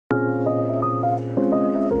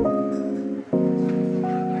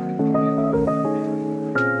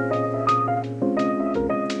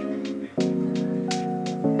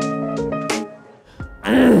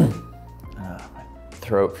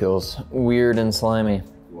feels weird and slimy.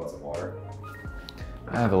 You want some water?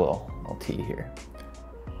 I have a little tea here.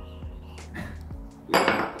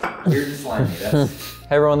 Weird and slimy, that's...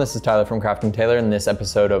 Hey everyone, this is Tyler from Craft & Tailor. In this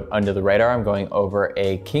episode of Under the Radar, I'm going over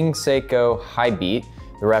a King Seiko Hi-Beat.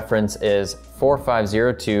 The reference is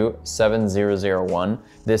 4502-7001.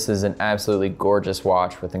 This is an absolutely gorgeous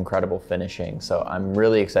watch with incredible finishing, so I'm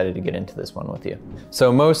really excited to get into this one with you.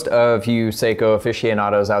 So most of you Seiko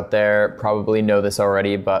aficionados out there probably know this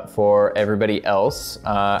already, but for everybody else,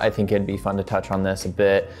 I think it'd be fun to touch on this a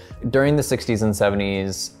bit. During the 60s and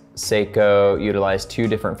 70s, Seiko utilized two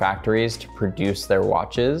different factories to produce their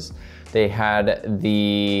watches. They had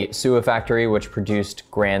the Suwa factory, which produced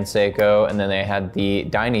Grand Seiko, and then they had the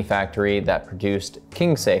Daini factory that produced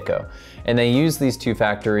King Seiko. And they used these two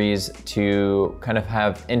factories to kind of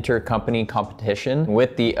have intercompany competition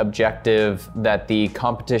with the objective that the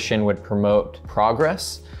competition would promote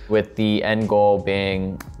progress, with the end goal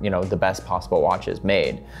being, you know, the best possible watches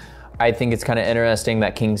made. I think it's kind of interesting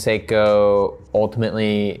that King Seiko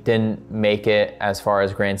ultimately didn't make it as far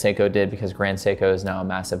as Grand Seiko did, because Grand Seiko is now a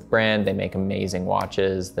massive brand. They make amazing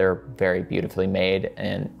watches. They're very beautifully made.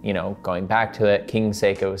 And, you know, going back to it, King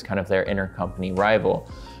Seiko is kind of their intercompany rival.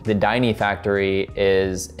 The Daini factory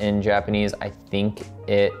is, in Japanese, I think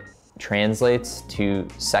it translates to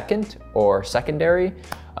second or secondary.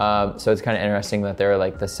 So it's kind of interesting that they're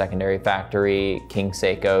like the secondary factory. King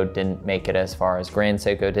Seiko didn't make it as far as Grand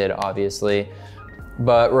Seiko did, obviously.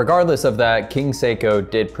 But regardless of that, King Seiko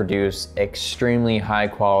did produce extremely high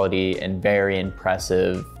quality and very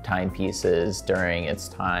impressive timepieces during its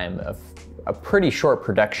time of a pretty short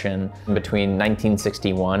production between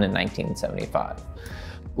 1961 and 1975.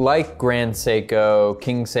 Like Grand Seiko,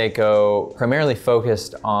 King Seiko primarily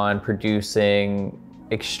focused on producing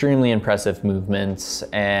extremely impressive movements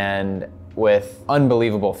and with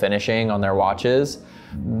unbelievable finishing on their watches.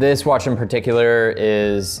 This watch in particular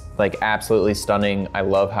is like absolutely stunning. I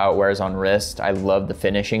love how it wears on wrist. I love the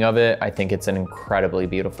finishing of it. I think it's an incredibly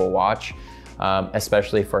beautiful watch,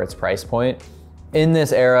 especially for its price point. In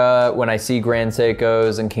this era, when I see Grand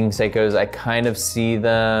Seikos and King Seikos, I kind of see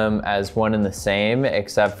them as one and the same,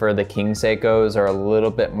 except for the King Seikos are a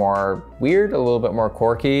little bit more weird, a little bit more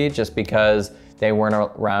quirky, just because they weren't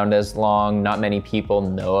around as long. Not many people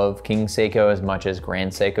know of King Seiko as much as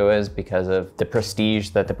Grand Seiko is because of the prestige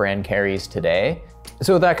that the brand carries today.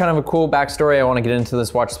 So with that kind of a cool backstory, I want to get into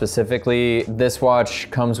this watch specifically. This watch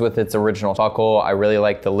comes with its original buckle. I really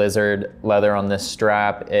like the lizard leather on this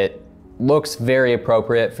strap. It looks very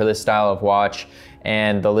appropriate for this style of watch,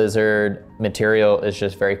 and the lizard material is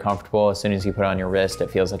just very comfortable. As soon as you put it on your wrist, it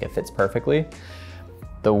feels like it fits perfectly.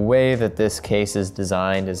 The way that this case is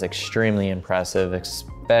designed is extremely impressive,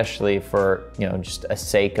 especially for, you know, just a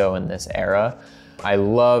Seiko in this era. I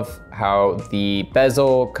love how the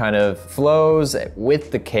bezel kind of flows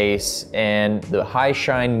with the case, and the high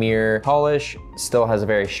shine mirror polish still has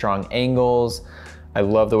very strong angles. I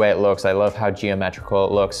love the way it looks. I love how geometrical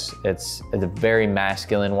it looks. It's a very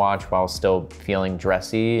masculine watch while still feeling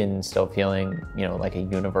dressy and still feeling, you know, like a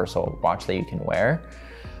universal watch that you can wear.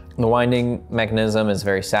 The winding mechanism is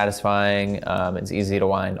very satisfying. It's easy to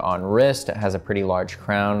wind on wrist. It has a pretty large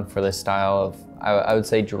crown for this style of, I would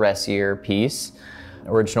say, dressier piece.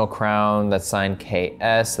 Original crown that's signed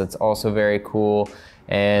KS, that's also very cool.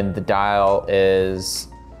 And the dial is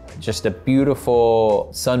just a beautiful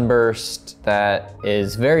sunburst that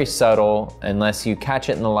is very subtle. Unless you catch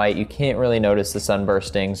it in the light, you can't really notice the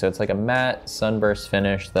sunbursting. So it's like a matte sunburst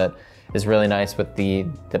finish that is really nice with the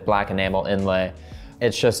black enamel inlay.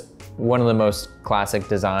 It's just one of the most classic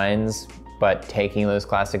designs, but taking those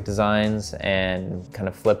classic designs and kind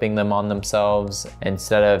of flipping them on themselves.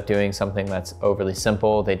 Instead of doing something that's overly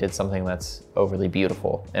simple, they did something that's overly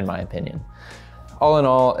beautiful, in my opinion. All in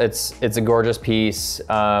all, it's a gorgeous piece.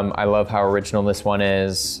 I love how original this one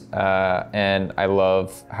is, and I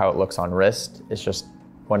love how it looks on wrist. It's just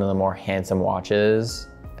one of the more handsome watches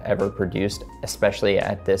ever produced, especially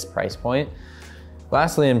at this price point.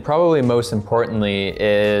 Lastly, and probably most importantly,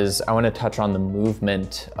 is I want to touch on the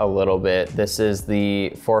movement a little bit. This is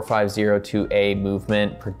the 4502A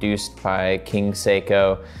movement produced by King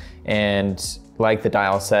Seiko, and like the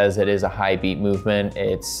dial says, it is a high beat movement.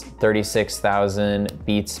 It's 36,000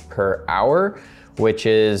 beats per hour, which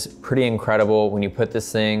is pretty incredible. When you put this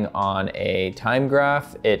thing on a time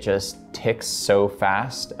graph, it just ticks so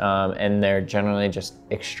fast, and they're generally just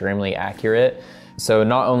extremely accurate. So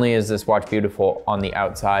not only is this watch beautiful on the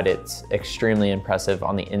outside, it's extremely impressive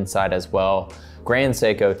on the inside as well. Grand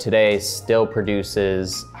Seiko today still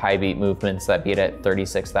produces high beat movements that beat at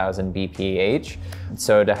 36,000 BPH.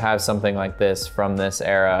 So to have something like this from this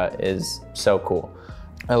era is so cool.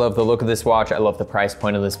 I love the look of this watch. I love the price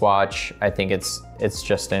point of this watch. I think it's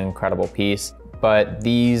just an incredible piece. But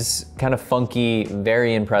these kind of funky,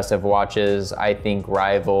 very impressive watches, I think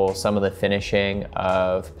rival some of the finishing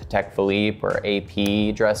of Patek Philippe or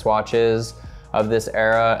AP dress watches of this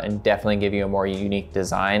era, and definitely give you a more unique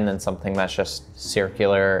design than something that's just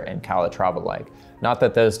circular and Calatrava-like. Not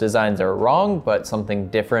that those designs are wrong, but something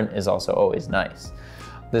different is also always nice.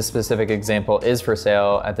 This specific example is for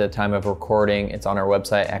sale at the time of recording. It's on our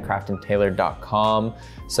website at craftandtailored.com.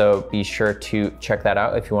 So be sure to check that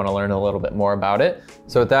out if you want to learn a little bit more about it.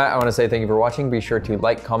 So with that, I want to say thank you for watching. Be sure to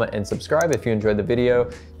like, comment, and subscribe if you enjoyed the video.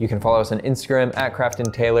 You can follow us on Instagram at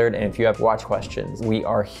craftandtailored. And if you have watch questions, we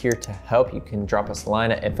are here to help. You can drop us a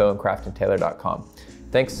line at info@craftandtailored.com.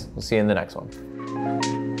 Thanks. We'll see you in the next one.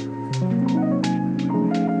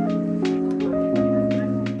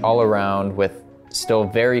 All around with still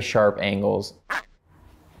very sharp angles.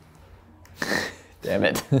 Damn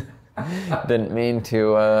it. Didn't mean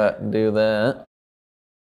to do that.